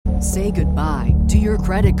Say goodbye to your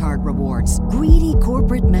credit card rewards. Greedy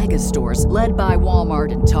corporate mega stores, led by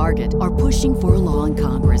Walmart and Target, are pushing for a law in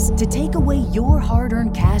Congress to take away your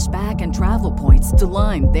hard-earned cash back and travel points to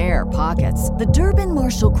line their pockets. The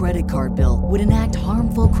Durbin-Marshall credit card bill would enact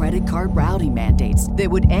harmful credit card routing mandates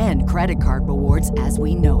that would end credit card rewards as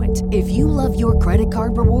we know it. If you love your credit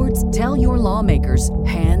card rewards, tell your lawmakers,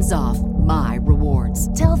 hands off my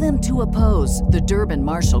rewards. Tell them to oppose the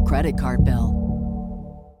Durbin-Marshall credit card bill.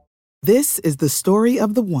 This is the story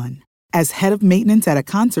of the one. As head of maintenance at a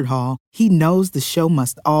concert hall, he knows the show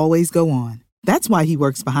must always go on. That's why he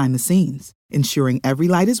works behind the scenes, ensuring every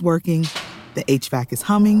light is working, the HVAC is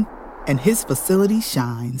humming, and his facility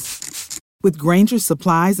shines. With Grainger's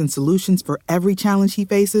supplies and solutions for every challenge he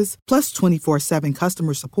faces, plus 24/7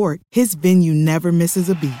 customer support, his venue never misses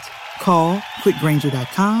a beat. Call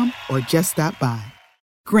quickgrainger.com or just stop by.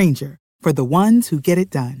 Grainger, for the ones who get it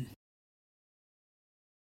done.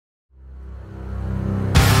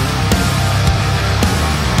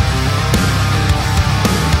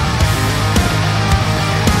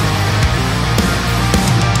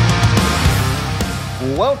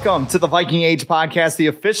 Welcome to the Viking Age podcast, the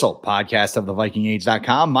official podcast of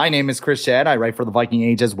thevikingage.com. My name is Chris Shadd. I write for the Viking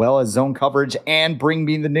Age as well as Zone Coverage and Bring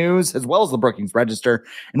Me the News, as well as the Brookings Register.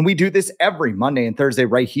 And we do this every Monday and Thursday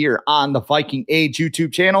right here on the Viking Age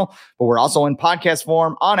YouTube channel. But we're also in podcast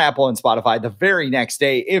form on Apple and Spotify the very next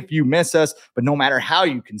day if you miss us. But no matter how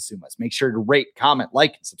you consume us, make sure to rate, comment,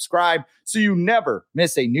 like, and subscribe so you never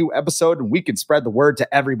miss a new episode and we can spread the word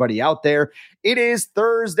to everybody out there. It is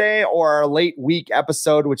Thursday, or our late week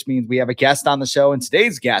episode, which means we have a guest on the show. And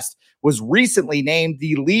today's guest was recently named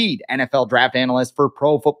the lead NFL draft analyst for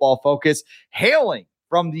Pro Football Focus, hailing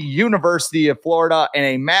from the University of Florida and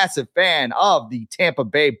a massive fan of the Tampa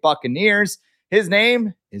Bay Buccaneers. His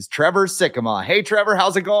name is Trevor Sikkema. Hey, Trevor,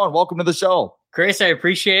 how's it going? Welcome to the show. Chris, I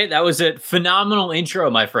appreciate it. That was a phenomenal intro,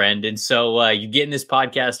 my friend. And so you getting this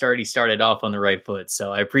podcast already started off on the right foot.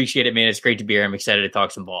 So I appreciate it, man. It's great to be here. I'm excited to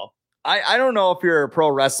talk some ball. I don't know if you're a pro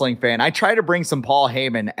wrestling fan. I try to bring some Paul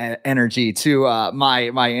Heyman energy to my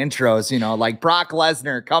intros, you know, like Brock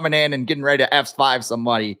Lesnar coming in and getting ready to F5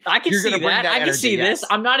 somebody. I can see that. I can see this.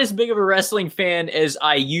 I'm not as big of a wrestling fan as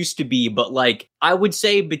I used to be, but like I would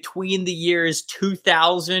say between the years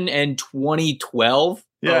 2000 and 2012.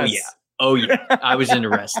 Yes. Oh, yeah. I was into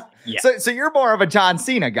wrestling. Yeah. So you're more of a John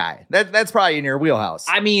Cena guy. That's probably in your wheelhouse.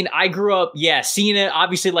 I mean, I grew up, Cena,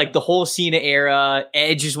 obviously, like the whole Cena era.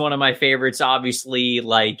 Edge is one of my favorites, obviously.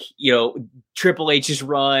 Like, you know, Triple H's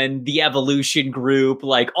run, the Evolution group,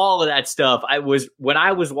 like all of that stuff. When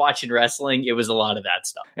I was watching wrestling, it was a lot of that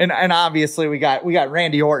stuff. And obviously, we got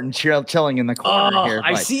Randy Orton chilling in the corner here.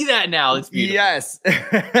 I see that now. It's beautiful. Yes.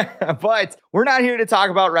 But we're not here to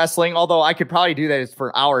talk about wrestling, although I could probably do that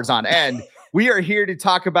for hours on end. We are here to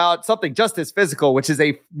talk about something just as physical, which is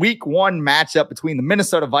a week one matchup between the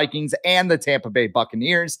Minnesota Vikings and the Tampa Bay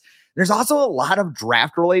Buccaneers. There's also a lot of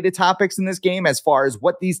draft related topics in this game as far as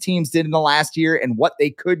what these teams did in the last year and what they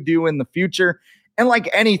could do in the future. And like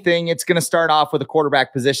anything, it's going to start off with a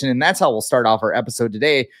quarterback position. And that's how we'll start off our episode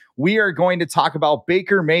today. We are going to talk about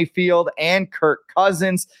Baker Mayfield and Kirk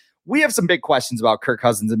Cousins. We have some big questions about Kirk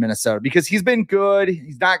Cousins in Minnesota because he's been good.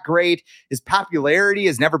 He's not great. His popularity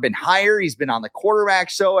has never been higher. He's been on the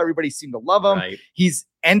quarterback show. Everybody seemed to love him. Right. He's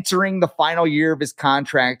entering the final year of his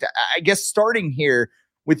contract. I guess starting here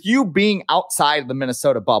with you being outside of the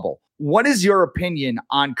Minnesota bubble, what is your opinion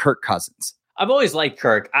on Kirk Cousins? I've always liked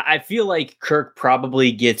Kirk. I feel like Kirk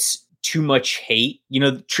probably gets too much hate. You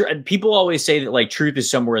know, people always say that like truth is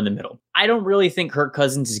somewhere in the middle. I don't really think Kirk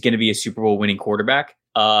Cousins is going to be a Super Bowl winning quarterback.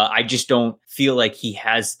 I just don't feel like he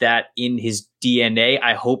has that in his DNA.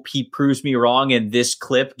 I hope he proves me wrong and this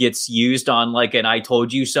clip gets used on like an I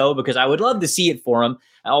told you so, because I would love to see it for him.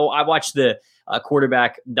 I watched the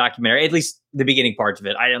quarterback documentary, at least the beginning parts of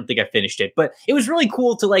it. I don't think I finished it, but it was really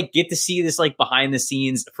cool to like get to see this like behind the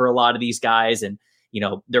scenes for a lot of these guys and, you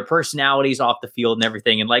know, their personalities off the field and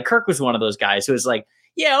everything. And like Kirk was one of those guys who was like,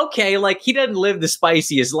 yeah, okay, like he doesn't live the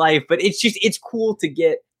spiciest life, but it's cool to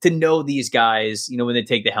get to know these guys, you know, when they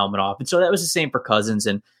take the helmet off. And so that was the same for Cousins.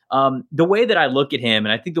 And the way that I look at him,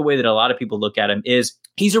 and I think the way that a lot of people look at him is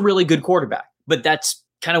he's a really good quarterback, but that's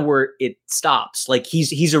kind of where it stops. Like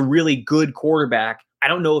he's a really good quarterback. I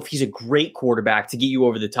don't know if he's a great quarterback to get you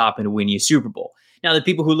over the top and to win you a Super Bowl. Now, the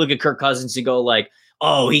people who look at Kirk Cousins and go like,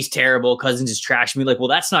 oh, he's terrible, Cousins is trash, me, like, well,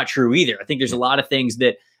 that's not true either. I think there's a lot of things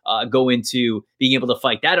that go into being able to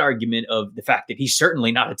fight that argument of the fact that he's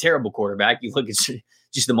certainly not a terrible quarterback. You look at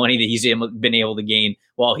just the money that he's been able to gain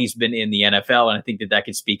while he's been in the NFL. And I think that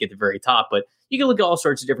could speak at the very top. But you can look at all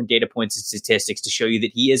sorts of different data points and statistics to show you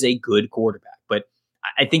that he is a good quarterback. But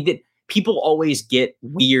I think that people always get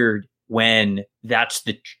weird when that's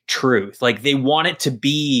the truth. Like they want it to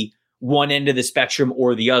be one end of the spectrum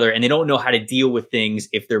or the other, and they don't know how to deal with things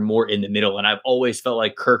if they're more in the middle. And I've always felt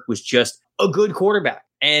like Kirk was just a good quarterback.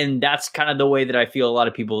 And that's kind of the way that I feel a lot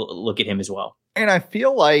of people look at him as well. And I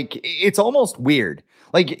feel like it's almost weird.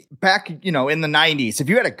 Like back, in the 90s, if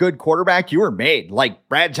you had a good quarterback, you were made. Like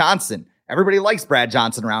Brad Johnson. Everybody likes Brad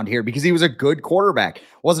Johnson around here because he was a good quarterback.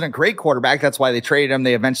 Wasn't a great quarterback. That's why they traded him.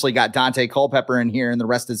 They eventually got Dante Culpepper in here, and the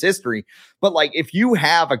rest is history. But like, if you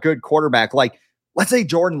have a good quarterback, like let's say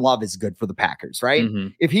Jordan Love is good for the Packers, right? Mm-hmm.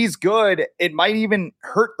 If he's good, it might even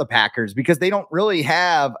hurt the Packers because they don't really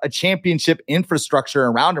have a championship infrastructure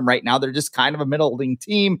around him right now. They're just kind of a middling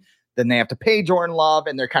team. Then they have to pay Jordan Love,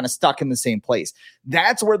 and they're kind of stuck in the same place.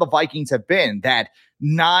 That's where the Vikings have been, that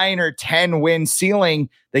 9 or 10 win ceiling.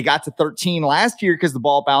 They got to 13 last year because the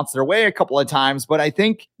ball bounced their way a couple of times. But I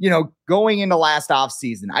think, going into last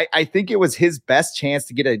offseason, I think it was his best chance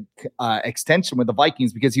to get a extension with the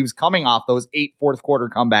Vikings because he was coming off those 8 fourth quarter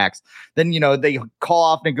comebacks. Then, they call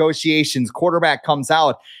off negotiations, quarterback comes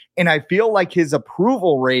out. And I feel like his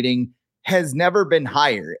approval rating has never been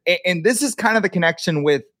higher. And this is kind of the connection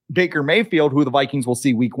with Baker Mayfield, who the Vikings will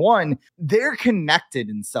see week 1. They're connected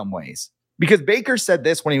in some ways. Because Baker said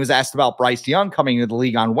this when he was asked about Bryce Young coming into the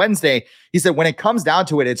league on Wednesday. He said, when it comes down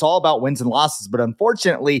to it, it's all about wins and losses. But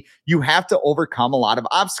unfortunately, you have to overcome a lot of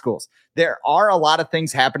obstacles. There are a lot of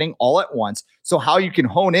things happening all at once. So how you can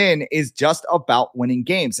hone in is just about winning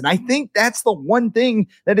games. And I think that's the one thing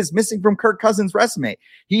that is missing from Kirk Cousins' resume.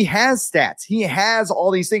 He has stats. He has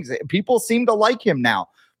all these things. People seem to like him now,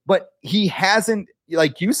 but he hasn't.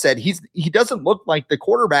 Like you said, he doesn't look like the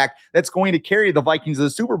quarterback that's going to carry the Vikings to the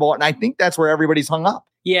Super Bowl. And I think that's where everybody's hung up.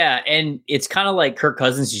 Yeah. And it's kind of like Kirk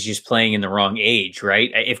Cousins is just playing in the wrong age, right?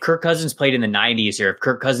 If Kirk Cousins played in the 90s or if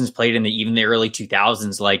Kirk Cousins played in even the early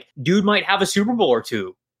 2000s, like dude might have a Super Bowl or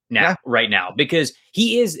two right now, because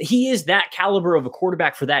he is that caliber of a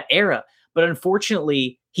quarterback for that era. But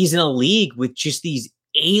unfortunately, he's in a league with just these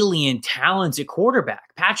alien talents at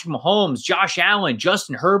quarterback. Patrick Mahomes, Josh Allen,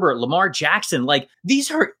 Justin Herbert, Lamar Jackson. Like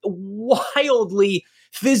these are wildly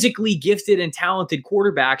physically gifted and talented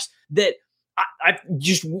quarterbacks that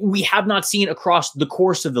we have not seen across the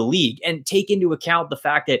course of the league. And take into account the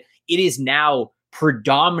fact that it is now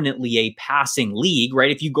predominantly a passing league,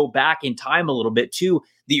 right? If you go back in time a little bit to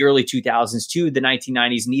the early 2000s, to the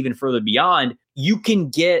 1990s, and even further beyond, you can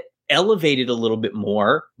get elevated a little bit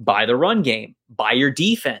more by the run game, by your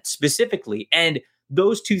defense specifically. And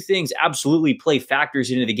those two things absolutely play factors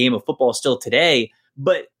into the game of football still today.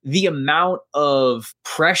 But the amount of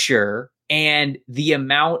pressure and the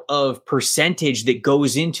amount of percentage that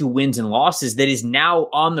goes into wins and losses that is now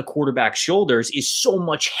on the quarterback's shoulders is so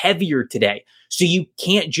much heavier today. So you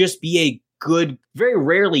can't just be a good, very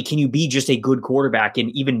rarely can you be just a good quarterback and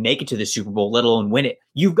even make it to the Super Bowl, let alone win it.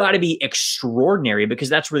 You've got to be extraordinary, because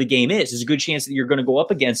that's where the game is. There's a good chance that you're going to go up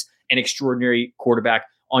against an extraordinary quarterback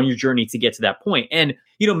on your journey to get to that point. And,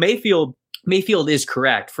 Mayfield is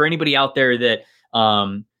correct. For anybody out there that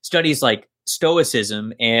studies like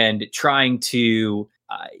stoicism and trying to,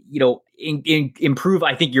 improve,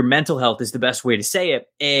 I think your mental health is the best way to say it.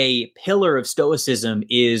 A pillar of stoicism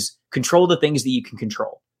is control the things that you can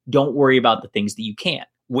control. Don't worry about the things that you can't.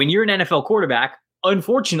 When you're an NFL quarterback,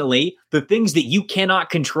 unfortunately, the things that you cannot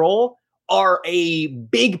control are a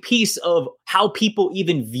big piece of how people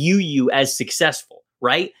even view you as successful,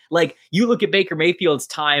 right? Like you look at Baker Mayfield's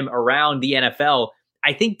time around the NFL,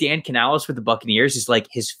 I think Dan Canales with the Buccaneers is like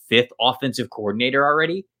his 5th offensive coordinator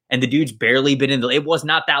already. And the dude's barely been it was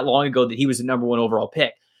not that long ago that he was the number 1 overall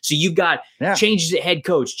pick. So you've got changes at head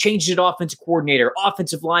coach, changes at offensive coordinator,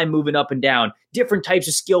 offensive line moving up and down, different types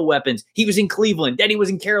of skill weapons. He was in Cleveland, then he was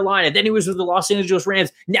in Carolina, then he was with the Los Angeles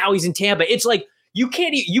Rams. Now he's in Tampa. It's like you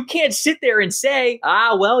can't sit there and say,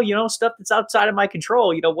 stuff that's outside of my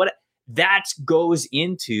control. What that goes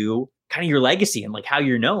into kind of your legacy and like how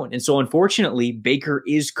you're known. And so unfortunately, Baker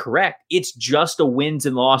is correct. It's just a wins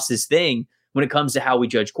and losses thing when it comes to how we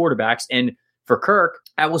judge quarterbacks. And for Kirk,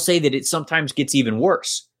 I will say that it sometimes gets even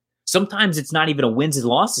worse. Sometimes it's not even a wins and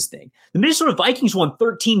losses thing. The Minnesota Vikings won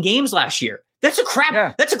 13 games last year. That's a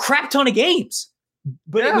crap ton of games.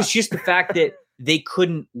 But it was just the fact that they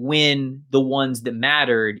couldn't win the ones that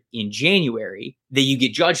mattered in January that you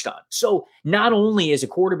get judged on. So not only as a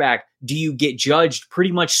quarterback do you get judged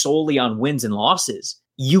pretty much solely on wins and losses,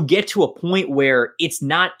 you get to a point where it's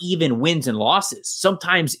not even wins and losses.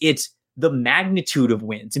 Sometimes it's the magnitude of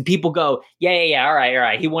wins, and people go, yeah, all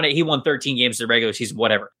right. He won 13 games in the regular season,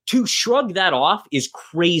 whatever. To shrug that off is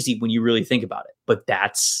crazy when you really think about it. But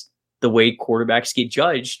that's the way quarterbacks get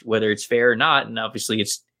judged, whether it's fair or not. And obviously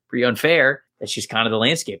it's pretty unfair. That's just kind of the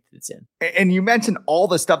landscape that it's in. And you mentioned all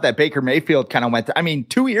the stuff that Baker Mayfield kind of went through. I mean,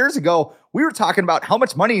 2 years ago, we were talking about how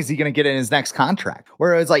much money is he going to get in his next contract,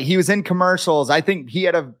 where it was like he was in commercials. I think he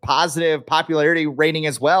had a positive popularity rating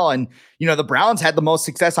as well. And, you know, the Browns had the most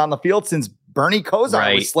success on the field since Bernie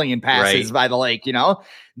Kosar was slinging passes by the lake, you know.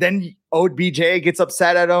 Then OBJ gets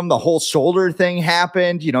upset at him. The whole shoulder thing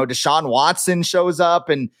happened. You know, Deshaun Watson shows up.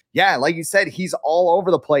 And yeah, like you said, he's all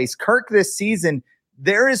over the place. Kirk this season,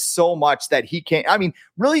 there is so much that he can't, I mean,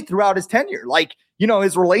 really throughout his tenure, like, you know,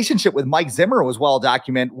 his relationship with Mike Zimmer was well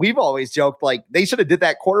documented. We've always joked, like, they should have did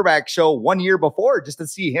that quarterback show 1 year before just to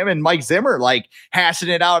see him and Mike Zimmer, like, hashing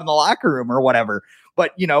it out in the locker room or whatever.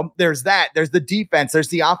 But, you know, there's that, there's the defense, there's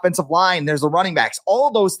the offensive line, there's the running backs, all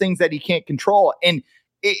those things that he can't control. And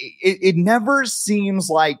it never seems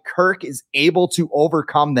like Kirk is able to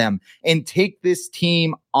overcome them and take this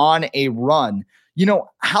team on a run. You know,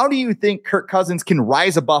 how do you think Kirk Cousins can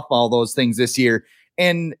rise above all those things this year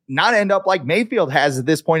and not end up like Mayfield has at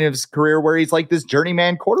this point of his career, where he's like this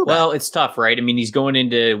journeyman quarterback? Well, it's tough, right? I mean, he's going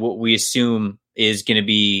into what we assume is going to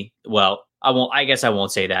be, well, I guess I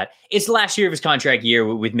won't say that. It's the last year of his contract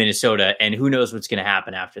year with Minnesota, and who knows what's going to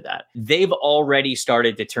happen after that. They've already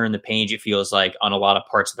started to turn the page, it feels like, on a lot of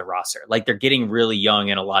parts of the roster. Like, they're getting really young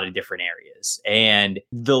in a lot of different areas. And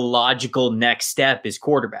the logical next step is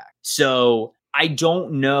quarterback. So I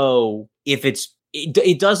don't know if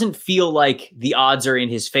it doesn't feel like the odds are in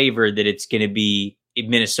his favor that it's going to be in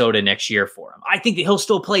Minnesota next year for him. I think that he'll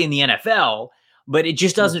still play in the NFL, but it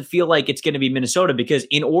just doesn't feel like it's going to be Minnesota, because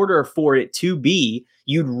in order for it to be,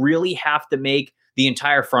 you'd really have to make the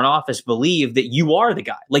entire front office believe that you are the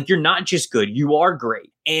guy. Like, you're not just good, you are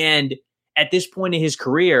great. And at this point in his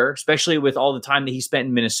career, especially with all the time that he spent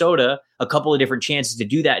in Minnesota, a couple of different chances to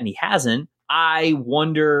do that, and he hasn't. I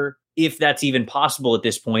wonder if that's even possible at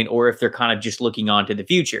this point, or if they're kind of just looking on to the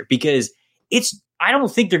future, because I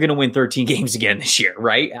don't think they're going to win 13 games again this year,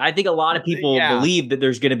 right? I think a lot of people believe that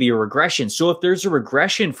there's going to be a regression. So if there's a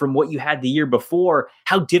regression from what you had the year before,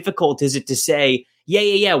 how difficult is it to say,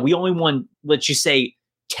 yeah, we only won, let's just say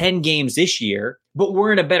 10 games this year, but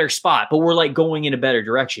we're in a better spot, but we're like going in a better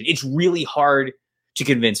direction. It's really hard to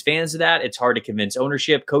convince fans of that. It's hard to convince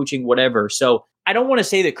ownership, coaching, whatever. So I don't want to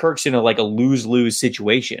say that Kirk's in a lose-lose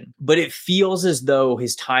situation, but it feels as though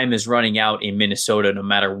his time is running out in Minnesota no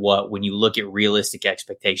matter what, when you look at realistic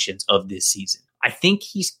expectations of this season. I think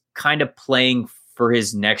he's kind of playing for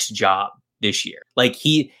his next job this year. Like,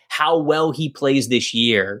 how well he plays this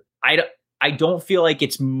year, I don't feel like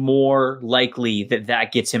it's more likely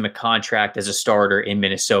that gets him a contract as a starter in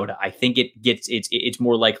Minnesota. I think it's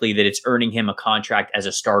more likely that it's earning him a contract as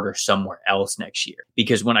a starter somewhere else next year.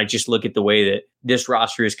 Because when I just look at the way that this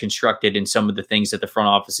roster is constructed and some of the things that the front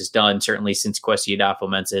office has done, certainly since Kwesi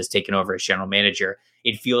Adolfo-Mensah has taken over as general manager,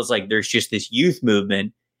 it feels like there's just this youth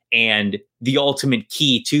movement, and the ultimate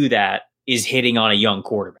key to that is hitting on a young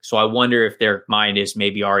quarterback. So I wonder if their mind is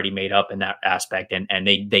maybe already made up in that aspect, and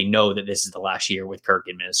they know that this is the last year with Kirk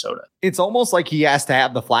in Minnesota. It's almost like he has to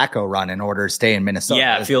have the Flacco run in order to stay in Minnesota.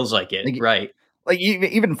 Yeah, it feels like it, right? Like,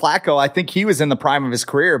 even Flacco, I think he was in the prime of his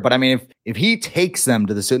career. But I mean, if he takes them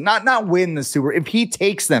to the Super, not win the Super, if he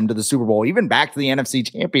takes them to the Super Bowl, even back to the NFC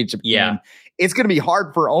Championship game, it's going to be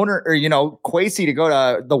hard for Kwesi to go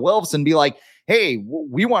to the Wolves and be like, hey,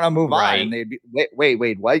 we want to move on. And they'd be,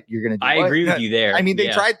 wait, what? You're going to do I what? agree with you there. I mean,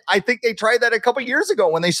 I think they tried that a couple years ago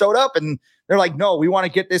when they showed up, and they're like, no, we want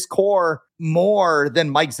to get this core more than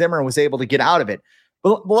Mike Zimmer was able to get out of it.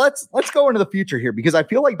 But let's go into the future here, because I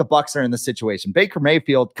feel like the Bucs are in this situation. Baker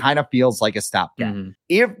Mayfield kind of feels like a stopgap. Mm-hmm.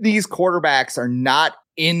 If these quarterbacks are not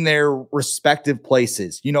in their respective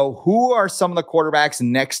places, who are some of the quarterbacks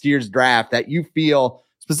in next year's draft that you feel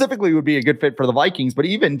specifically would be a good fit for the Vikings, but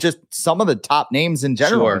even just some of the top names in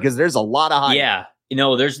general, because there's a lot of hype. Yeah.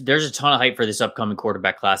 There's a ton of hype for this upcoming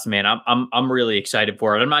quarterback class, man. I'm really excited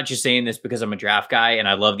for it. I'm not just saying this because I'm a draft guy and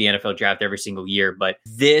I love the NFL draft every single year, but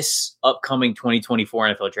this upcoming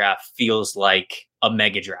 2024 NFL draft feels like a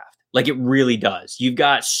mega draft. Like, it really does. You've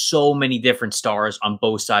got so many different stars on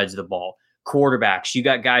both sides of the ball. Quarterbacks, you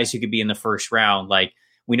got guys who could be in the first round. Like,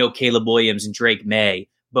 we know Caleb Williams and Drake May.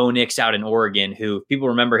 Bo Nix out in Oregon, who people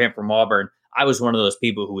remember him from Auburn. I was one of those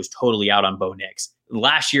people who was totally out on Bo Nix.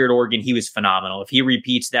 Last year at Oregon, he was phenomenal. If he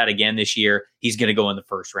repeats that again this year, he's going to go in the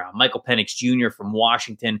first round. Michael Penix Jr. from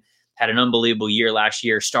Washington had an unbelievable year last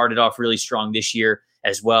year, started off really strong this year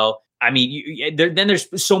as well. I mean, then there's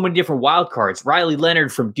so many different wild cards. Riley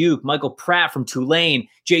Leonard from Duke, Michael Pratt from Tulane,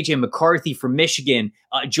 J.J. McCarthy from Michigan,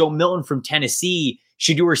 Joe Milton from Tennessee,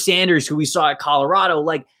 Shedeur Sanders, who we saw at Colorado.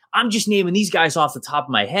 Like, I'm just naming these guys off the top of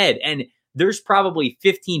my head. And there's probably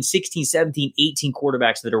 15, 16, 17, 18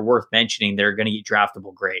 quarterbacks that are worth mentioning that are going to get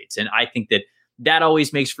draftable grades. And I think that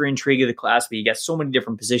always makes for intrigue of the class, but you got so many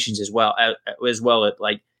different positions as well at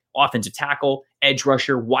like offensive tackle, edge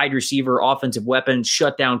rusher, wide receiver, offensive weapons,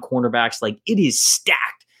 shutdown cornerbacks. Like, it is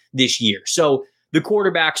stacked this year. So the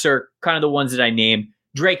quarterbacks are kind of the ones that I named: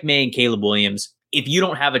 Drake May and Caleb Williams. If you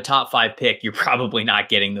don't have a top 5 pick, you're probably not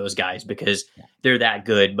getting those guys because they're that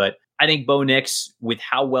good. But I think Bo Nix, with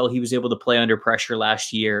how well he was able to play under pressure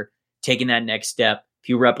last year, taking that next step, if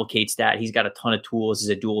he replicates that, he's got a ton of tools as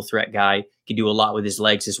a dual threat guy, can do a lot with his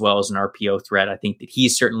legs as well as an RPO threat. I think that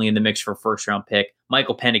he's certainly in the mix for a first round pick.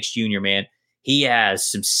 Michael Penix Jr., man, he has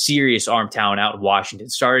some serious arm talent out in Washington.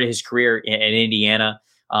 Started his career in Indiana,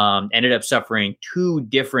 ended up suffering 2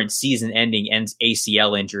 different season-ending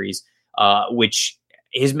ACL injuries, which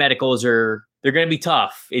his medicals they're going to be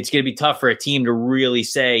tough. It's going to be tough for a team to really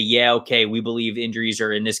say, yeah, okay, we believe injuries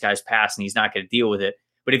are in this guy's past and he's not going to deal with it.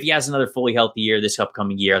 But if he has another fully healthy year this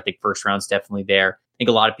upcoming year, I think first round's definitely there. I think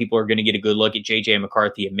a lot of people are going to get a good look at J.J.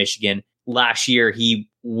 McCarthy at Michigan. Last year, he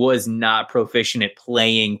was not proficient at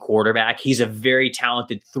playing quarterback. He's a very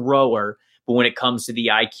talented thrower, but when it comes to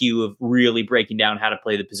the IQ of really breaking down how to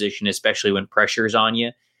play the position, especially when pressure is on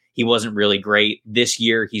you, he wasn't really great. This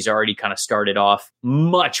year, he's already kind of started off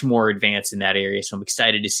much more advanced in that area. So I'm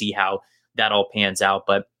excited to see how that all pans out.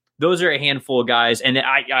 But those are a handful of guys. And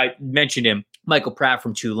I mentioned him, Michael Pratt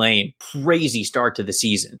from Tulane. Crazy start to the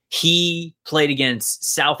season. He played against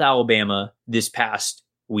South Alabama this past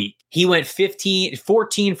week. He went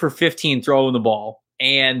 14 for 15 throwing the ball.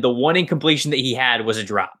 And the one incompletion that he had was a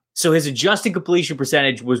drop. So his adjusted completion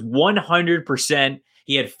percentage was 100%.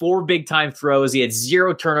 He had 4 big-time throws. He had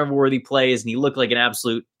 0 turnover-worthy plays, and he looked like an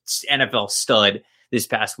absolute NFL stud this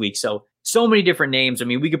past week. So many different names. I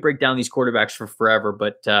mean, we could break down these quarterbacks for forever,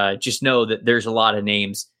 but just know that there's a lot of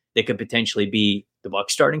names that could potentially be the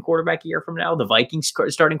Bucs starting quarterback a year from now, the Vikings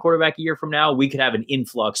starting quarterback a year from now. We could have an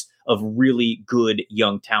influx of really good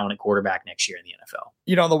young talent at quarterback next year in the NFL.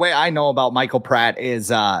 You know, the way I know about Michael Pratt is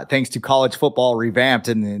thanks to College Football Revamped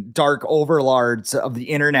and the dark overlords of the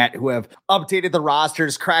internet who have updated the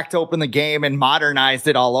rosters, cracked open the game, and modernized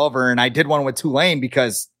it all over. And I did one with Tulane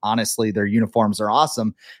because, honestly, their uniforms are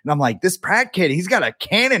awesome. And I'm like, this Pratt kid, he's got a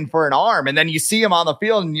cannon for an arm. And then you see him on the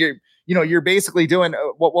field and you're basically doing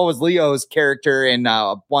what was Leo's character in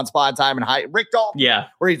Once Upon a Time in Rick Dalton. Yeah.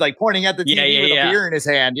 Where he's like pointing at the TV with a beer in his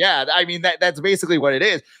hand. Yeah. I mean, that's basically what it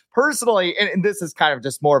is. Personally, and this is kind of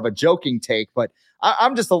just more of a joking take, but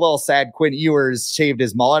I'm just a little sad Quinn Ewers shaved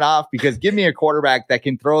his mullet off, because give me a quarterback that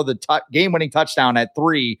can throw the game-winning touchdown at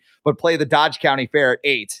 3, but play the Dodge County Fair at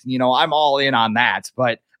 8. You know, I'm all in on that.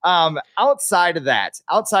 But outside of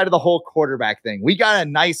the whole quarterback thing, we got a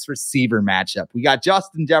nice receiver matchup. We got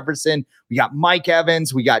Justin Jefferson, we got Mike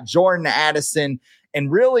Evans, we got Jordan Addison,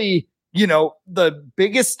 and really, you know, the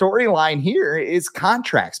biggest storyline here is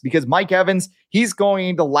contracts, because Mike Evans, he's going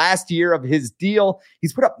into last year of his deal.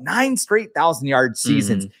 He's put up 9 straight 1,000-yard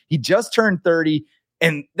seasons. Mm-hmm. He just turned 30,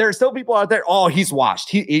 and there are still people out there, oh, he's washed.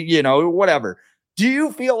 He whatever. Do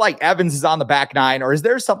you feel like Evans is on the back 9, or is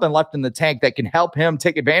there something left in the tank that can help him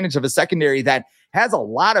take advantage of a secondary that has a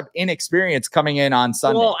lot of inexperience coming in on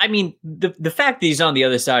Sunday? Well, I mean, the fact that he's on the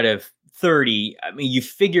other side of 30, I mean, you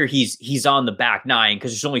figure he's on the back 9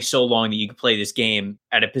 because there's only so long that you can play this game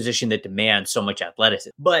at a position that demands so much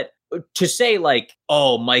athleticism. But to say like,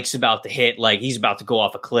 oh, Mike's about to hit, like he's about to go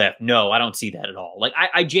off a cliff. No, I don't see that at all. Like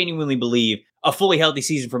I genuinely believe a fully healthy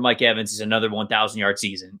season for Mike Evans is another 1,000-yard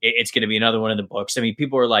season. It's going to be another one in the books. I mean,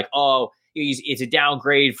 people are like, oh, it's a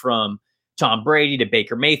downgrade from Tom Brady to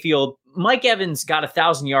Baker Mayfield. Mike Evans got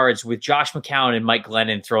 1,000 yards with Josh McCown and Mike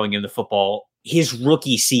Glennon throwing him the football his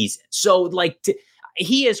rookie season. So like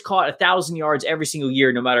he has caught 1,000 yards every single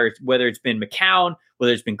year, no matter whether it's been McCown,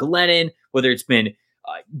 whether it's been Glennon, whether it's been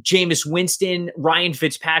Jameis Winston, Ryan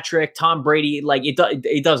Fitzpatrick, Tom Brady. Like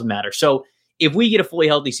it doesn't matter. So if we get a fully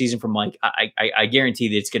healthy season from Mike, I guarantee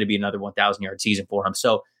that it's going to be another 1,000-yard season for him.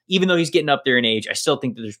 So even though he's getting up there in age, I still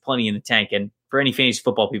think that there's plenty in the tank. And for any fantasy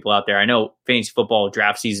football people out there, I know fantasy football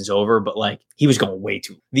draft season's over, but like he was going way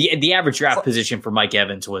too. The average draft position for Mike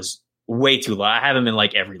Evans was way too low. I have him in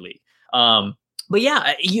like every league. But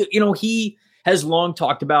yeah, you know, he has long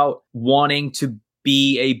talked about wanting to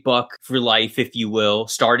be a Buck for life, if you will,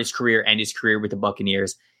 start his career, end his career with the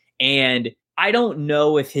Buccaneers. And I don't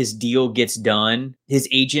know if his deal gets done. His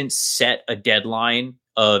agent set a deadline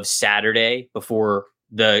of Saturday before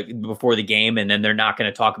the game, and then they're not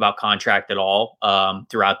going to talk about contract at all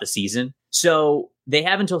throughout the season. So they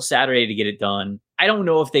have until Saturday to get it done. I don't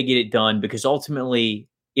know if they get it done because ultimately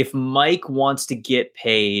if Mike wants to get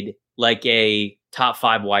paid like a top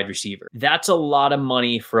 5 wide receiver, that's a lot of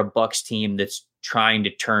money for a Bucs team that's trying to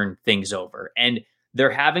turn things over. And they're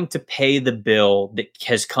having to pay the bill that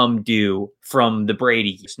has come due from the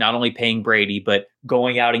Brady years. Not only paying Brady, but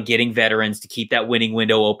going out and getting veterans to keep that winning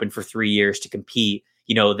window open for 3 years to compete.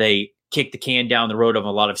 They kick the can down the road of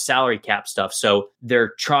a lot of salary cap stuff. So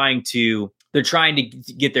they're trying to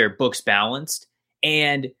get their books balanced.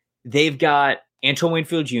 And they've got Antoine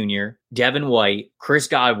Winfield Jr., Devin White, Chris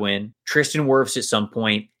Godwin, Tristan Wirfs at some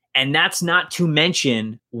point. And that's not to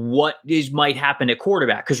mention what might happen at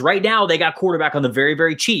quarterback. Because right now they got quarterback on the very,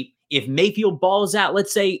 very cheap. If Mayfield balls out,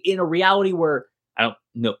 let's say in a reality where I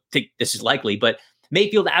don't think this is likely, but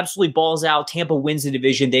Mayfield absolutely balls out, Tampa wins the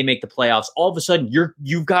division, they make the playoffs. All of a sudden,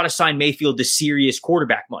 you've got to sign Mayfield to serious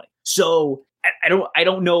quarterback money. So I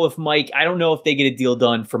don't know if they get a deal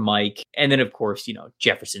done for Mike. And then of course,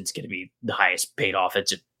 Jefferson's going to be the highest paid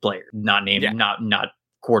offensive player, not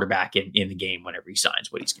quarterback in the game whenever he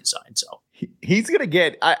signs what he's going to sign. So he's going to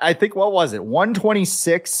get, I think, what was it?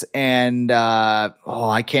 126 and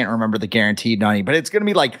I can't remember the guaranteed money, but it's going to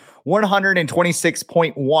be like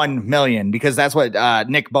 126.1 million because that's what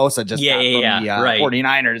Nick Bosa just got from the right.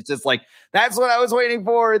 49ers. It's just like, that's what I was waiting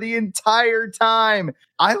for the entire time.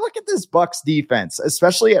 I look at this Bucs defense,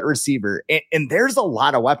 especially at receiver, and there's a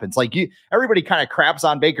lot of weapons. Like everybody kind of craps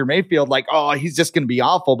on Baker Mayfield, like, oh, he's just going to be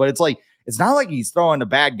awful. But it's like, it's not like he's throwing to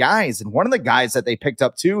bad guys. And one of the guys that they picked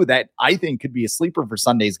up too that I think could be a sleeper for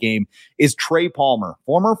Sunday's game is Trey Palmer,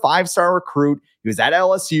 former 5-star recruit. He was at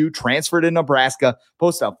LSU, transferred to Nebraska,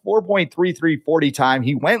 posted a 4.33 40 time.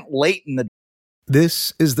 He went late in the.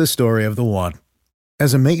 This is the story of the one.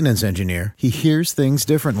 As a maintenance engineer, he hears things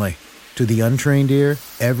differently. To the untrained ear,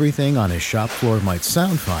 everything on his shop floor might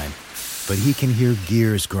sound fine, but he can hear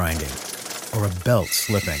gears grinding or a belt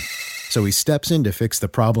slipping. So he steps in to fix the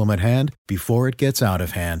problem at hand before it gets out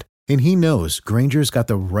of hand. And he knows Grainger's got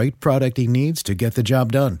the right product he needs to get the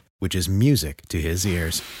job done, which is music to his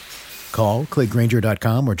ears. Call, click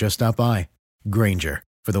Grainger.com, or just stop by. Grainger,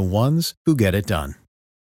 for the ones who get it done.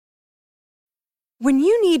 When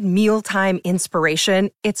you need mealtime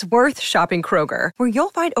inspiration, it's worth shopping Kroger, where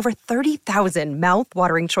you'll find over 30,000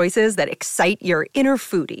 mouth-watering choices that excite your inner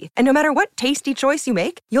foodie. And no matter what tasty choice you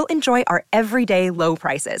make, you'll enjoy our everyday low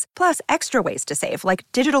prices, plus extra ways to save, like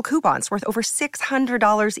digital coupons worth over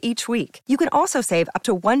 $600 each week. You can also save up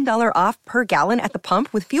to $1 off per gallon at the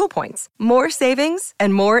pump with fuel points. More savings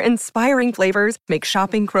and more inspiring flavors make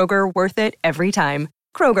shopping Kroger worth it every time.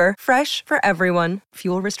 Kroger, fresh for everyone.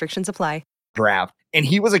 Fuel restrictions apply. Draft. And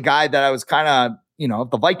he was a guy that I was kind of, if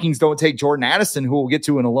the Vikings don't take Jordan Addison, who we'll get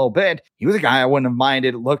to in a little bit, he was a guy I wouldn't have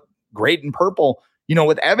minded. It looked great in purple.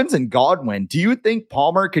 With Evans and Godwin, do you think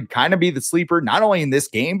Palmer could kind of be the sleeper, not only in this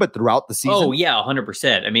game, but throughout the season? Oh, yeah,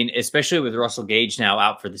 100%. I mean, especially with Russell Gage now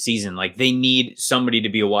out for the season, like they need somebody to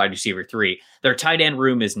be a wide receiver 3. Their tight end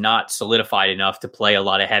room is not solidified enough to play a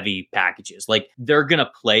lot of heavy packages. Like they're going to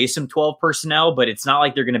play some 12 personnel, but it's not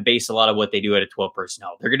like they're going to base a lot of what they do at a 12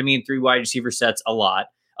 personnel. They're going to be in 3 wide receiver sets a lot.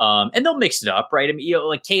 And they'll mix it up, right? I mean,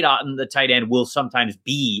 like Kate Otten, the tight end, will sometimes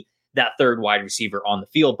be that 3rd wide receiver on the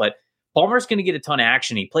field, but Palmer's going to get a ton of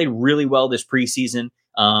action. He played really well this preseason.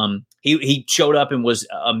 He showed up and was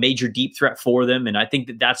a major deep threat for them. And I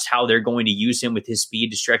think that's how they're going to use him with his speed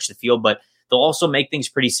to stretch the field. But they'll also make things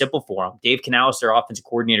pretty simple for him. Dave Canales, their offensive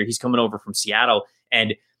coordinator, he's coming over from Seattle.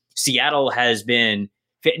 And Seattle has been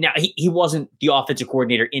now, he wasn't the offensive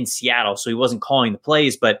coordinator in Seattle, so he wasn't calling the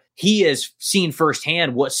plays, but he has seen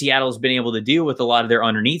firsthand what Seattle's been able to do with a lot of their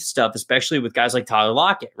underneath stuff, especially with guys like Tyler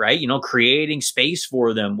Lockett, right? Creating space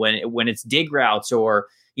for them when it's dig routes or,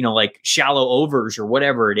 like shallow overs or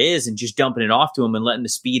whatever it is, and just dumping it off to him and letting the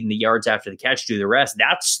speed and the yards after the catch do the rest.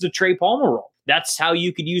 That's the Trey Palmer role. That's how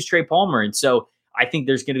you could use Trey Palmer. And so I think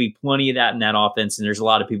there's going to be plenty of that in that offense, and there's a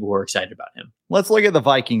lot of people who are excited about him. Let's look at the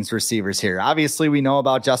Vikings receivers here. Obviously, we know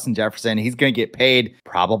about Justin Jefferson. He's going to get paid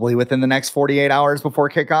probably within the next 48 hours before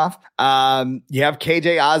kickoff. You have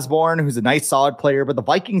KJ Osborne, who's a nice, solid player, but the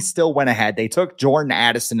Vikings still went ahead. They took Jordan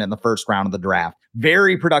Addison in the 1st round of the draft.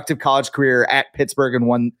 Very productive college career at Pittsburgh and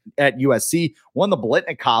won at USC. Won the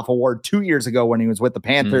Blitnikoff Award 2 years ago when he was with the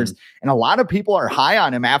Panthers. And a lot of people are high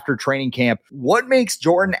on him after training camp. What makes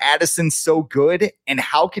Jordan Addison so good, and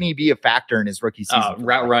how can he be a factor in his rookie season?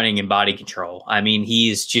 Route running and body control. I mean,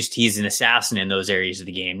 he's an assassin in those areas of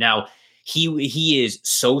the game. Now, he is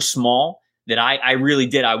so small that I really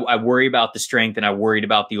did. I worry about the strength, and I worried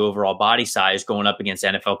about the overall body size going up against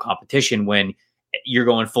NFL competition when you're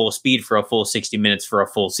going full speed for a full 60 minutes for a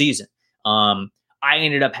full season. I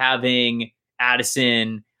ended up having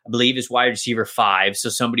Addison. I believe, is wide receiver 5. So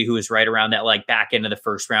somebody who is right around that like back end of the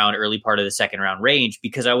first round, early part of the second round range,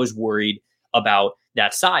 because I was worried about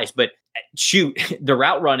that size. But shoot, the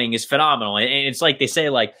route running is phenomenal. And it's like they say,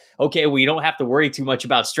 like, okay, well, you don't have to worry too much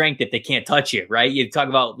about strength if they can't touch you, right? You talk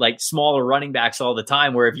about like smaller running backs all the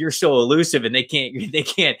time, where if you're so elusive and they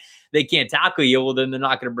can't tackle you, well, then they're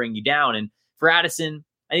not going to bring you down. And for Addison,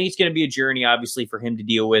 I think it's going to be a journey, obviously, for him to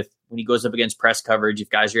deal with when he goes up against press coverage. If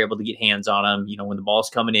guys are able to get hands on him, when the ball's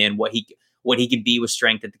coming in, what he can be with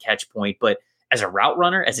strength at the catch point. But as a route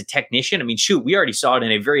runner, as a technician, I mean, shoot, we already saw it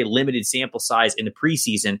in a very limited sample size in the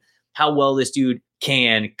preseason, how well this dude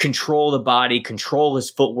can control the body, control his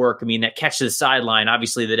footwork. I mean, that catch to the sideline,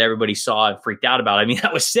 obviously, that everybody saw and freaked out about. I mean,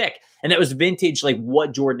 that was sick. And that was vintage, like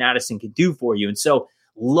what Jordan Addison could do for you. And so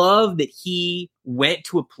love that he went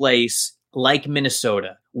to a place like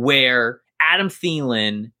Minnesota, where Adam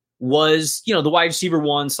Thielen was, the wide receiver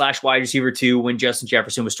 1/wide receiver 2 when Justin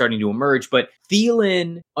Jefferson was starting to emerge. But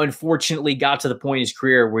Thielen, unfortunately, got to the point in his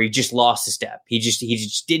career where he just lost a step. He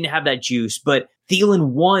just didn't have that juice. But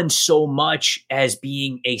Thielen won so much as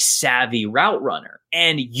being a savvy route runner.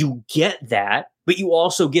 And you get that, but you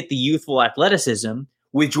also get the youthful athleticism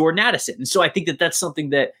with Jordan Addison. And so I think that that's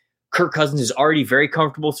something that Kirk Cousins is already very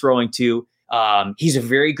comfortable throwing to. He's a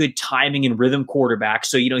very good timing and rhythm quarterback.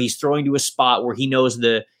 So, he's throwing to a spot where he knows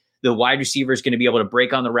the wide receiver is going to be able to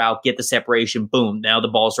break on the route, get the separation, boom, now the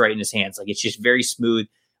ball's right in his hands. Like, it's just very smooth.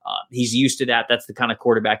 He's used to that. That's the kind of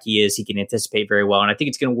quarterback he is. He can anticipate very well. And I think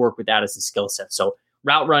it's going to work with Addison's skill set. So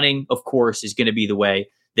route running, of course, is going to be the way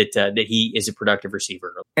that he is a productive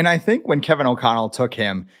receiver. And I think when Kevin O'Connell took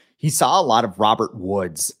him, he saw a lot of Robert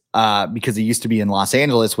Woods because he used to be in Los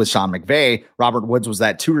Angeles with Sean McVay. Robert Woods was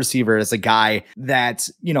that 2 receiver, as a guy that,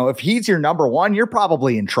 if he's your number 1, you're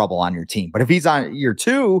probably in trouble on your team. But if he's on your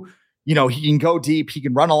 2, he can go deep. He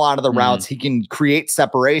can run a lot of the routes. He can create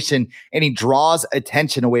separation, and he draws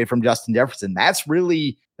attention away from Justin Jefferson. That's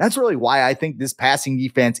really why I think this passing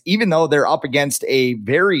defense, even though they're up against a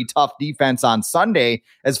very tough defense on Sunday,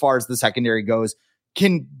 as far as the secondary goes,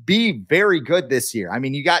 can be very good this year. I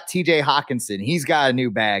mean, you got TJ Hawkinson. He's got a new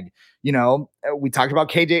bag. We talked about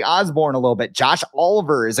KJ Osborne a little bit. Josh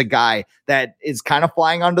Oliver is a guy that is kind of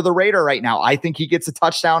flying under the radar right now. I think he gets a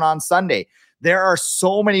touchdown on Sunday. There are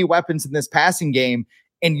so many weapons in this passing game.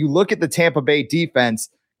 And you look at the Tampa Bay defense,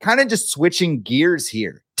 kind of just switching gears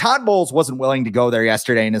here. Todd Bowles wasn't willing to go there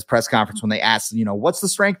yesterday in his press conference when they asked, what's the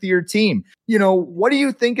strength of your team? What do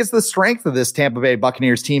you think is the strength of this Tampa Bay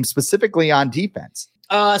Buccaneers team, specifically on defense?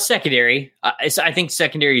 Secondary. I think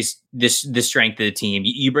secondary is the strength of the team.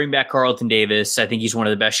 You bring back Carlton Davis. I think he's one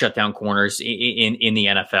of the best shutdown corners in the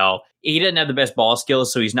NFL. He doesn't have the best ball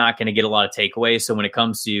skills, so he's not going to get a lot of takeaways. So when it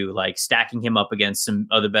comes to like stacking him up against some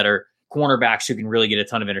other better cornerbacks who can really get a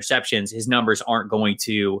ton of interceptions, his numbers aren't going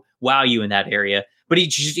to wow you in that area. But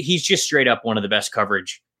he's just straight up one of the best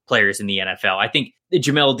coverage players in the NFL. I think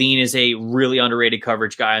Jamel Dean is a really underrated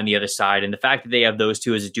coverage guy on the other side. And the fact that they have those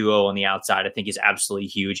two as a duo on the outside, I think is absolutely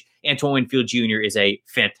huge. Antoine Winfield Jr. is a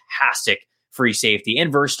fantastic free safety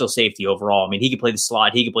and versatile safety overall. I mean, he can play the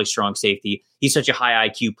slot. He can play strong safety. He's such a high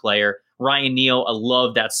IQ player. Ryan Neal, I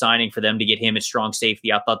love that signing for them to get him at strong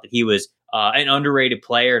safety. I thought that he was an underrated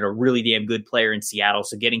player and a really damn good player in Seattle.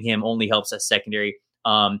 So getting him only helps us secondary.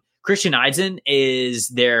 Christian Eisen is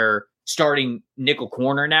their starting nickel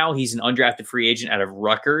corner now. He's an undrafted free agent out of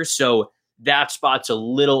Rutgers. So that spot's a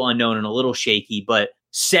little unknown and a little shaky, but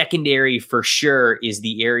secondary for sure is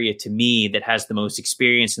the area to me that has the most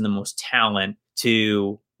experience and the most talent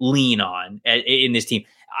to lean on in this team.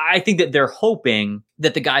 I think that they're hoping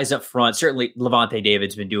that the guys up front, certainly Levante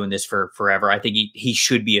David's been doing this for forever. I think he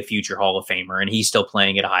should be a future Hall of Famer, and he's still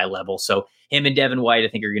playing at a high level. So him and Devin White, I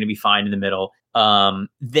think, are going to be fine in the middle.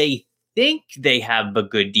 They think they have a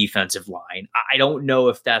good defensive line. I don't know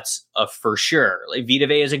if that's a for sure. Like Vita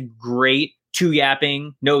Vea is a great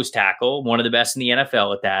two-yapping nose tackle, one of the best in the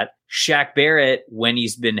NFL at that. Shaq Barrett, when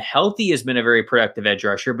he's been healthy, has been a very productive edge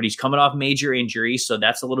rusher, but he's coming off major injury, so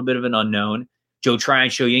that's a little bit of an unknown. Joe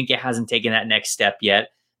Tryon-Shoyinka hasn't taken that next step yet.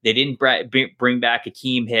 They didn't bring back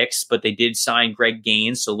Akeem Hicks, but they did sign Greg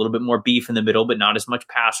Gaines, so a little bit more beef in the middle, but not as much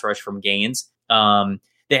pass rush from Gaines.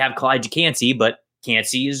 They have Clyde Cansey, but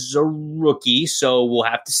Cansey is a rookie, so we'll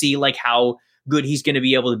have to see like how good he's going to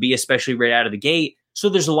be able to be, especially right out of the gate. So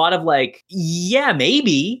there's a lot of like, yeah,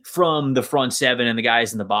 maybe from the front seven and the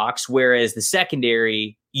guys in the box, whereas the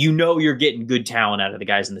secondary, you're getting good talent out of the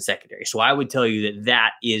guys in the secondary. So I would tell you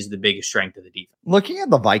that is the biggest strength of the defense. Looking at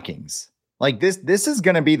the Vikings, Like this is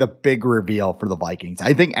going to be the big reveal for the Vikings.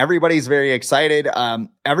 I think everybody's very excited.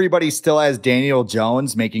 Everybody still has Daniel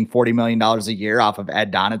Jones making $40 million a year off of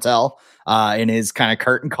Ed Donatel in his kind of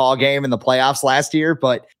curtain call game in the playoffs last year.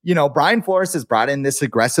 But, Brian Flores has brought in this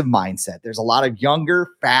aggressive mindset. There's a lot of younger,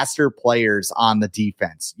 faster players on the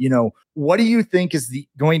defense. What do you think is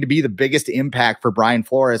going to be the biggest impact for Brian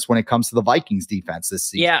Flores when it comes to the Vikings defense this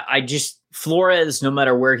season? Yeah, Flores, no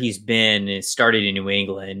matter where he's been, it started in New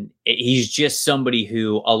England. He's just somebody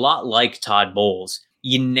who, a lot like Todd Bowles,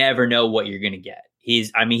 you never know what you're going to get.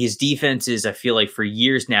 His defenses, I feel like for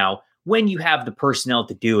years now, when you have the personnel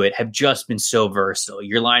to do it, have just been so versatile.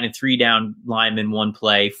 You're lining 3 down linemen one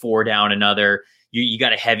play, 4 down another. You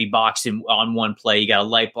got a heavy box on one play. You got a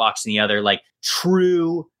light box in the other. Like,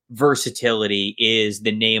 true versatility is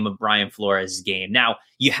the name of Brian Flores' game. Now,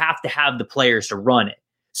 you have to have the players to run it.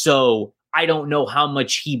 So I don't know how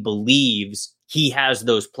much he believes he has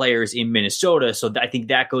those players in Minnesota. So I think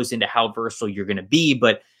that goes into how versatile you're going to be.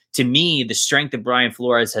 But to me, the strength of Brian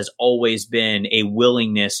Flores has always been a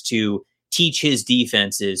willingness to teach his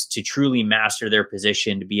defenses to truly master their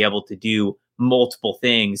position, to be able to do multiple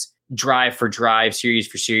things, drive for drive, series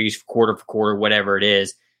for series, quarter for quarter, whatever it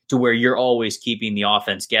is, to where you're always keeping the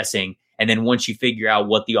offense guessing. And then once you figure out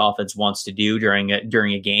what the offense wants to do during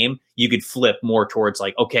a game, you could flip more towards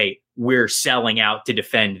like, okay, we're selling out to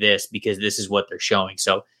defend this because this is what they're showing.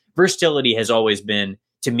 So versatility has always been,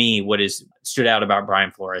 to me, what has stood out about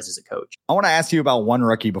Brian Flores as a coach. I want to ask you about one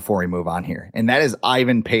rookie before we move on here, and that is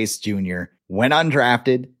Ivan Pace Jr. Went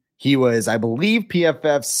undrafted. He was, I believe,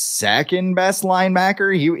 PFF's second best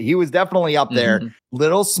linebacker. He was definitely up there.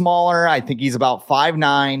 Little smaller. I think he's about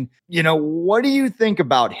 5'9". What do you think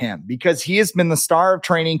about him? Because he has been the star of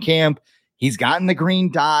training camp. He's gotten the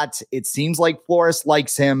green dot. It seems like Flores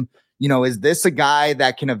likes him. Is this a guy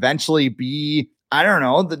that can eventually be, I don't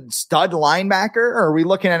know, the stud linebacker? Or are we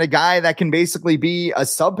looking at a guy that can basically be a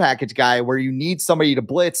sub package guy where you need somebody to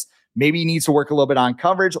blitz? Maybe he needs to work a little bit on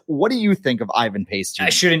coverage. What do you think of Ivan Pace Jr.? I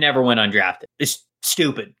should have never went undrafted. It's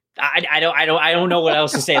stupid. I don't know what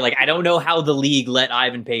else to say. Like, I don't know how the league let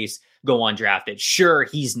Ivan Pace go undrafted. Sure,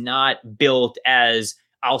 he's not built as,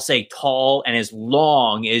 I'll say, tall and as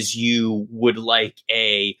long as you would like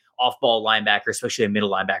a off-ball linebacker, especially a middle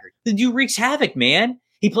linebacker. The dude wreaks havoc, man.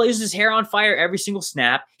 He plays his hair on fire every single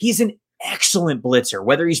snap. He's an excellent blitzer,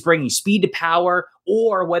 whether he's bringing speed to power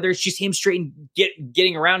or whether it's just him straight and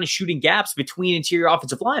getting around and shooting gaps between interior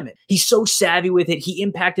offensive linemen. He's so savvy with it. He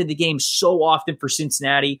impacted the game so often for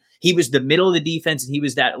Cincinnati. He was the middle of the defense, and he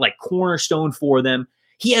was that like cornerstone for them.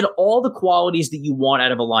 He had all the qualities that you want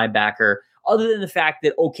out of a linebacker, other than the fact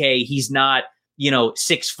that, okay, he's not,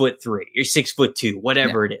 6'3" or 6'2",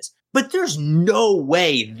 whatever it is. But there's no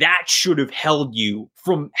way that should have held you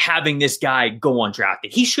from having this guy go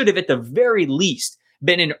undrafted. He should have, at the very least,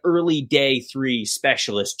 been an early day 3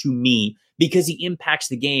 specialist to me, because he impacts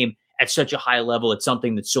the game at such a high level. It's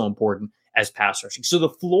something that's so important as pass rushing. So the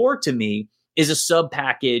floor to me is a sub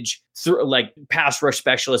package, like pass rush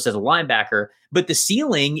specialist as a linebacker. But the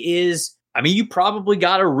ceiling is, you probably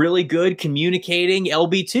got a really good communicating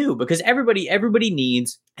LB2, because everybody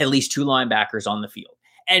needs at least 2 linebackers on the field.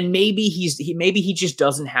 And maybe he just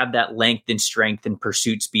doesn't have that length and strength and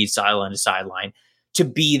pursuit speed sideline to sideline to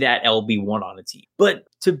be that LB1 on a team. But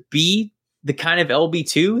to be the kind of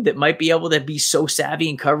LB2 that might be able to be so savvy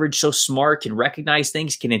in coverage, so smart, can recognize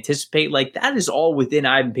things, can anticipate, like that is all within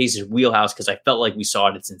Ivan Pace's wheelhouse, because I felt like we saw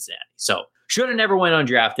it at Cincinnati. So should have never went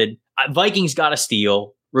undrafted. Vikings got a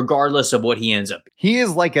steal, regardless of what he ends up. He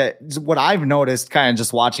is like what I've noticed kind of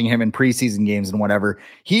just watching him in preseason games and whatever,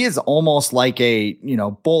 he is almost like a,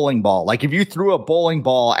 bowling ball. Like if you threw a bowling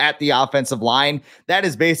ball at the offensive line, that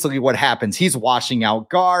is basically what happens. He's washing out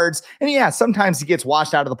guards, and yeah, sometimes he gets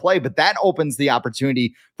washed out of the play, but that opens the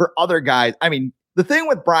opportunity for other guys. The thing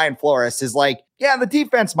with Brian Flores is like, yeah, the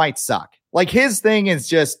defense might suck. Like his thing is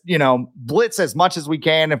just, blitz as much as we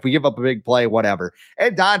can. If we give up a big play, whatever.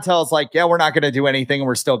 Ed Donatel's like, yeah, we're not going to do anything, and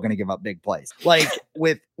we're still going to give up big plays. Like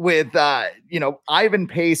with Ivan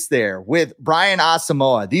Pace there, with Brian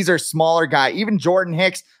Asamoah, these are smaller guys. Even Jordan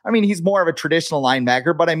Hicks, he's more of a traditional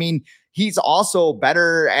linebacker, but he's also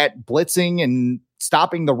better at blitzing and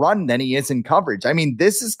stopping the run than he is in coverage.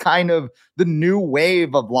 This is kind of the new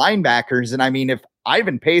wave of linebackers. And if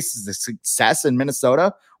Ivan Pace is a success in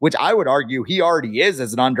Minnesota, which I would argue he already is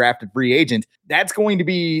as an undrafted free agent, that's going to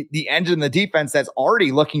be the engine of the defense that's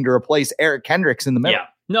already looking to replace Eric Kendricks in the middle. Yeah,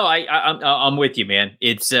 no, I'm with you, man.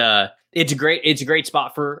 It's a great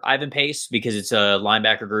spot for Ivan Pace, because it's a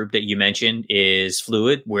linebacker group that you mentioned is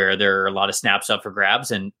fluid, where there are a lot of snaps up for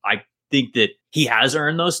grabs, and I think that he has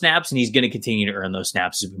earned those snaps, and he's going to continue to earn those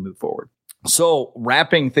snaps as we move forward. So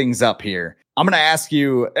wrapping things up here, I'm going to ask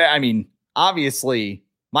you, I mean, obviously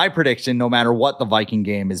my prediction, no matter what the Viking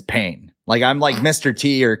game, is pain. Like I'm like Mr.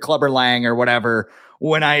 T or Clubber Lang or whatever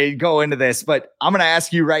when I go into this, but I'm going to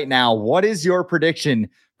ask you right now, what is your prediction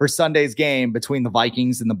for Sunday's game between the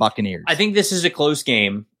Vikings and the Buccaneers? I think this is a close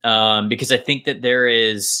game because I think that there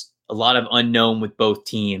is a lot of unknown with both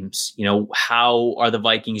teams. You know, how are the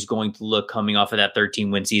Vikings going to look coming off of that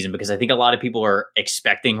 13-win season? Because I think a lot of people are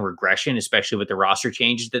expecting regression, especially with the roster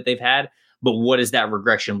changes that they've had. But what does that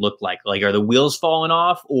regression look like? Like, are the wheels falling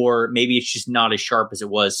off, or maybe it's just not as sharp as it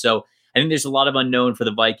was? So I think there's a lot of unknown for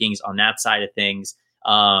the Vikings on that side of things.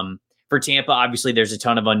 For Tampa, obviously, there's a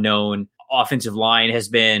ton of unknown. Offensive line has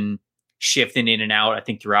been shifting in and out, I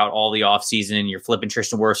think, throughout all the offseason. You're flipping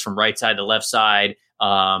Tristan Wirfs from right side to left side.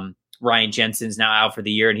 Ryan Jensen's now out for the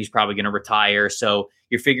year, and he's probably going to retire. So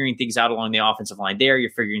you're figuring things out along the offensive line there. You're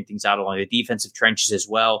figuring things out along the defensive trenches as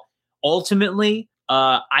well. Ultimately,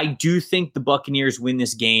 I do think the Buccaneers win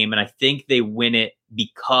this game, and I think they win it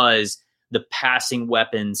because the passing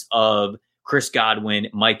weapons of Chris Godwin,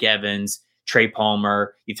 Mike Evans, Trey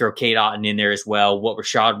Palmer, you throw Kate Otten in there as well, what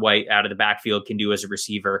Rachaad White out of the backfield can do as a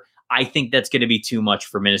receiver. I think that's going to be too much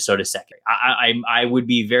for Minnesota's secondary. I would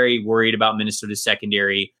be very worried about Minnesota's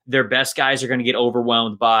secondary. Their best guys are going to get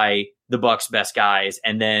overwhelmed by the Bucs' best guys.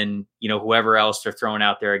 And then, you know, whoever else they're throwing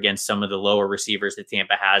out there against some of the lower receivers that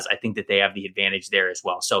Tampa has, I think that they have the advantage there as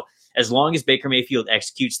well. So as long as Baker Mayfield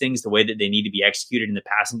executes things the way that they need to be executed in the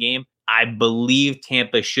passing game, I believe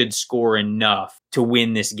Tampa should score enough to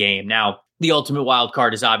win this game. Now, the ultimate wild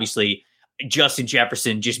card is obviously Justin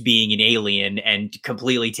Jefferson just being an alien and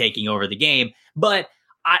completely taking over the game. But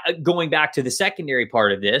going back to the secondary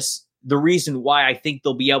part of this, the reason why I think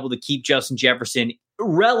they'll be able to keep Justin Jefferson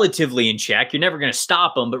relatively in check, you're never going to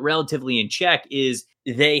stop him, but relatively in check, is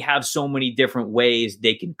they have so many different ways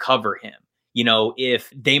they can cover him. You know,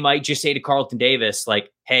 if they might just say to Carlton Davis, like,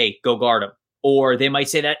 hey, go guard him. Or they might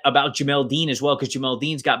say that about Jamel Dean as well, because Jamel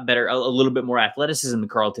Dean's got a little bit more athleticism than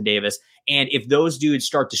Carlton Davis. And if those dudes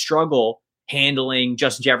start to struggle handling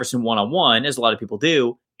Justin Jefferson one-on-one, as a lot of people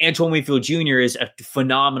do, Antoine Winfield Jr. is a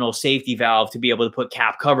phenomenal safety valve to be able to put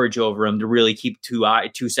cap coverage over him to really keep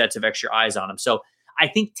two sets of extra eyes on him. So I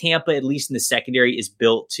think Tampa, at least in the secondary, is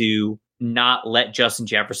built to not let Justin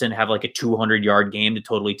Jefferson have like a 200-yard game to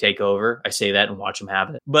totally take over. I say that and watch him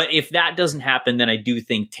have it. But if that doesn't happen, then I do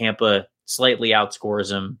think Tampa slightly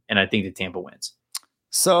outscores him, and I think that Tampa wins.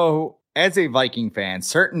 So as a Viking fan,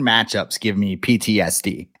 certain matchups give me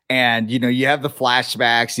PTSD. And, you know, you have the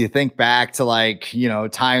flashbacks. You think back to, like, you know,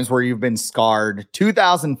 times where you've been scarred.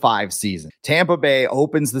 2005 season. Tampa Bay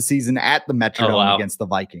opens the season at the Metrodome against the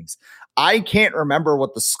Vikings. I can't remember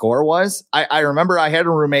what the score was. I remember I had a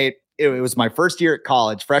roommate. It was my first year at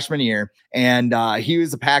college, freshman year. And he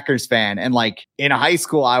was a Packers fan. And like in high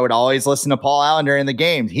school, I would always listen to Paul Allen during the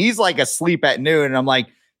games. He's like asleep at noon. And I'm like,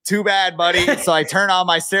 too bad, buddy. So I turn on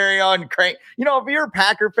my stereo and crank. You know, if you're a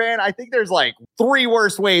Packer fan, I think there's like 3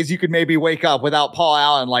 worse ways you could maybe wake up without Paul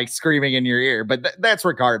Allen like screaming in your ear. But that's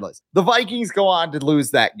regardless. The Vikings go on to lose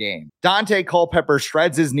that game. Dante Culpepper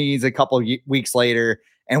shreds his knees a couple weeks later,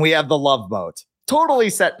 and we have the Love Boat. Totally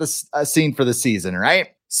set the scene for the season, right?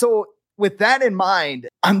 So with that in mind,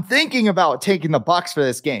 I'm thinking about taking the Bucs for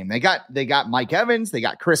this game. They got Mike Evans, they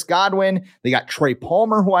got Chris Godwin, they got Trey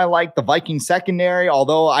Palmer, who I like. The Viking secondary,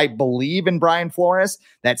 although I believe in Brian Flores,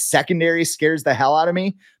 that secondary scares the hell out of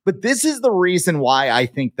me. But this is the reason why I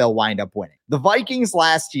think they'll wind up winning. The Vikings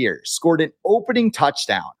last year scored an opening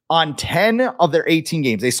touchdown on 10 of their 18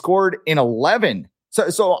 games. They scored in 11.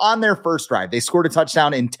 So on their first drive, they scored a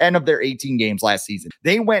touchdown in 10 of their 18 games last season.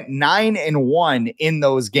 They went 9-1 in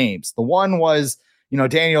those games. The one was, you know,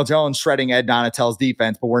 Daniel Jones shredding Ed Donatell's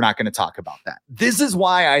defense, but we're not going to talk about that. This is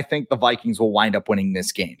why I think the Vikings will wind up winning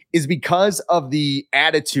this game, is because of the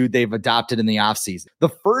attitude they've adopted in the offseason. The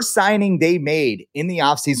first signing they made in the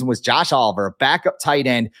offseason was Josh Oliver, a backup tight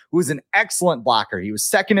end who was an excellent blocker. He was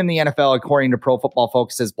second in the NFL, according to Pro Football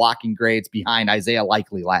Focus's blocking grades, behind Isaiah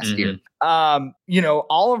Likely last year. You know,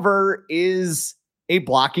 Oliver is a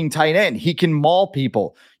blocking tight end. He can maul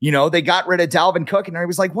people. You know, they got rid of Dalvin Cook, and I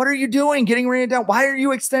was like, what are you doing getting rid of down? Why are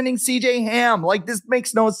you extending CJ Ham? Like, this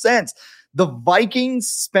makes no sense. The Vikings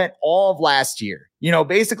spent all of last year, you know,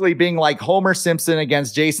 basically being like Homer Simpson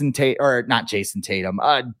against Jason Tate, or not Jason Tatum,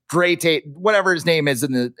 Dre Tate, whatever his name is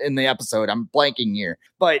in the episode. I'm blanking here,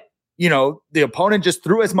 but you know, the opponent just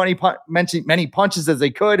threw as many punches as they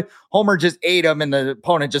could. Homer just ate him, and the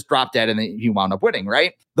opponent just dropped dead, and he wound up winning,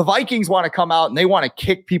 right? The Vikings want to come out, and they want to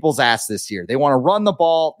kick people's ass this year. They want to run the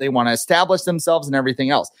ball. They want to establish themselves and everything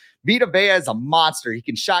else. Vita Vea is a monster. He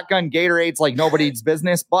can shotgun Gatorades like nobody's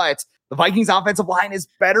business, but the Vikings offensive line is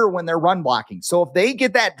better when they're run blocking. So if they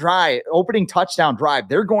get that opening touchdown drive,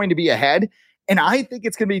 they're going to be ahead. And I think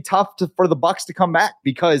it's going to be tough for the Bucs to come back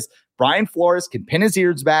because Brian Flores can pin his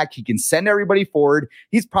ears back. He can send everybody forward.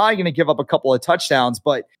 He's probably going to give up a couple of touchdowns,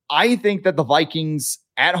 but I think that the Vikings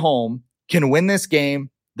at home can win this game.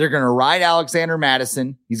 They're going to ride Alexander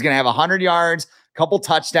Mattison. He's going to have 100 yards, a couple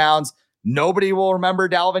touchdowns. Nobody will remember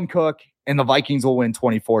Dalvin Cook, and the Vikings will win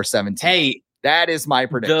 24-17. Hey, that is my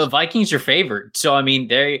prediction. The Vikings are favored. So, I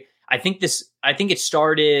mean, I think it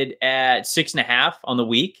started at 6.5 on the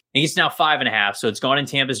week. I think it's now 5.5. So it's gone in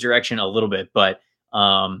Tampa's direction a little bit, but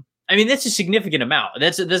I mean, that's a significant amount.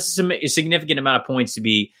 That's a significant amount of points to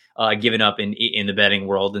be given up in the betting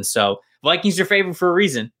world. And so Vikings are favored for a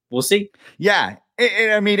reason. We'll see. Yeah.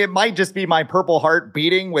 I mean, it might just be my purple heart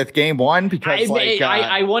beating with game one because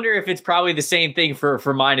I wonder if it's probably the same thing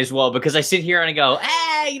for mine as well, because I sit here and I go,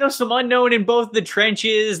 some unknown in both the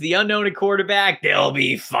trenches, the unknown at quarterback, they'll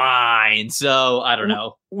be fine. So I don't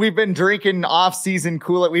know. We've been drinking off-season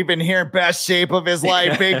Kool-Aid. We've been hearing best shape of his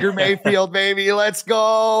life, Baker Mayfield, baby. Let's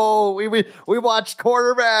go. We watched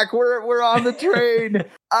quarterback. We're on the train.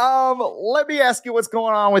 Let me ask you what's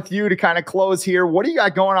going on with you to kind of close here. What do you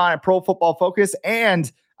got going on at Pro Football Focus? And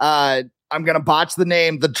I'm going to botch the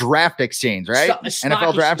name, the Draft Exchange, right?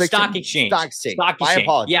 NFL Draft Exchange. Stock Exchange. My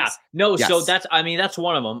apologies. Yeah. No, yes. So that's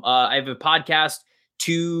one of them. I have a podcast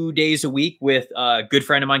 2 days a week with a good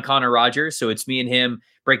friend of mine, Connor Rogers. So it's me and him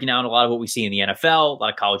breaking down a lot of what we see in the NFL, a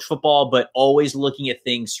lot of college football, but always looking at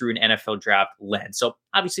things through an NFL draft lens. So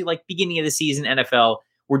obviously, like beginning of the season, NFL,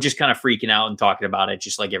 we're just kind of freaking out and talking about it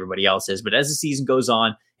just like everybody else is. But as the season goes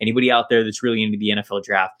on, anybody out there that's really into the NFL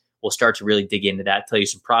draft will start to really dig into that, tell you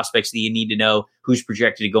some prospects that you need to know, who's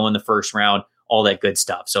projected to go in the first round, all that good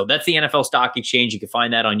stuff. So that's the NFL Stock Exchange. You can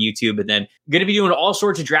find that on YouTube. And then going to be doing all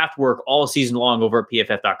sorts of draft work all season long over at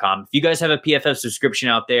PFF.com. If you guys have a PFF subscription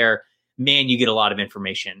out there, man, you get a lot of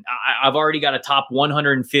information. I've already got a top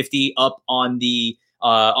 150 up on the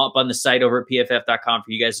site over at PFF.com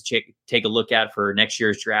for you guys to take a look at for next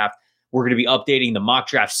year's draft. We're going to be updating the mock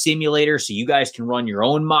draft simulator so you guys can run your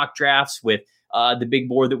own mock drafts with the big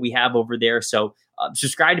board that we have over there. So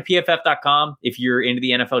subscribe to PFF.com if you're into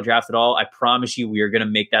the NFL draft at all. I promise you we are going to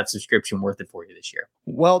make that subscription worth it for you this year.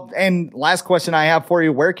 Well, and last question I have for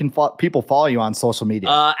you, where can people follow you on social media?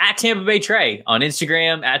 At Tampa Bay Trey on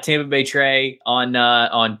Instagram, at Tampa Bay Trey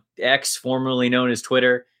on X, formerly known as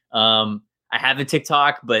Twitter. I have a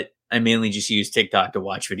TikTok, but I mainly just use TikTok to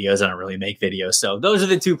watch videos. I don't really make videos. So those are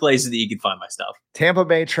the two places that you can find my stuff. Tampa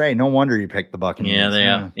Bay Trey. No wonder you picked the Buccaneers.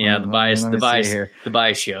 Yeah, the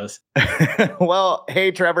bias shows. Well,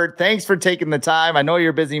 hey, Trevor, thanks for taking the time. I know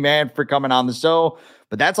you're a busy man for coming on the show,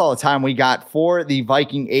 but that's all the time we got for the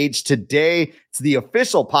Viking Age today. It's the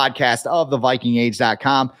official podcast of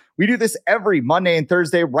thevikingage.com. We do this every Monday and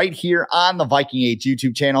Thursday right here on the Viking Age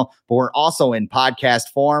YouTube channel, but we're also in podcast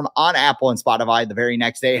form on Apple and Spotify the very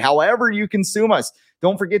next day. However you consume us,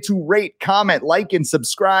 don't forget to rate, comment, like, and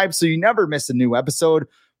subscribe so you never miss a new episode.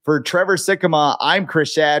 For Trevor Sikkema, I'm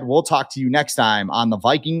Chris Shad. We'll talk to you next time on the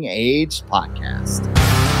Viking Age podcast.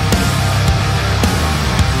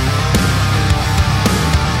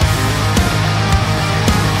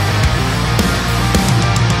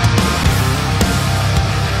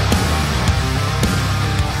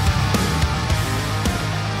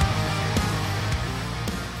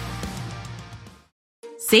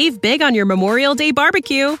 Save big on your Memorial Day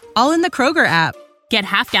barbecue, all in the Kroger app. Get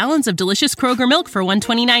half gallons of delicious Kroger milk for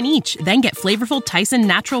 $1.29 each. Then get flavorful Tyson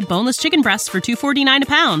natural boneless chicken breasts for $2.49 a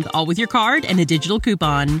pound, all with your card and a digital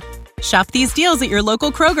coupon. Shop these deals at your local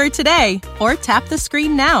Kroger today, or tap the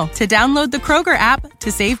screen now to download the Kroger app to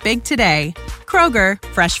save big today. Kroger,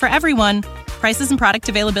 fresh for everyone. Prices and product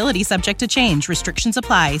availability subject to change. Restrictions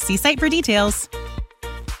apply. See site for details.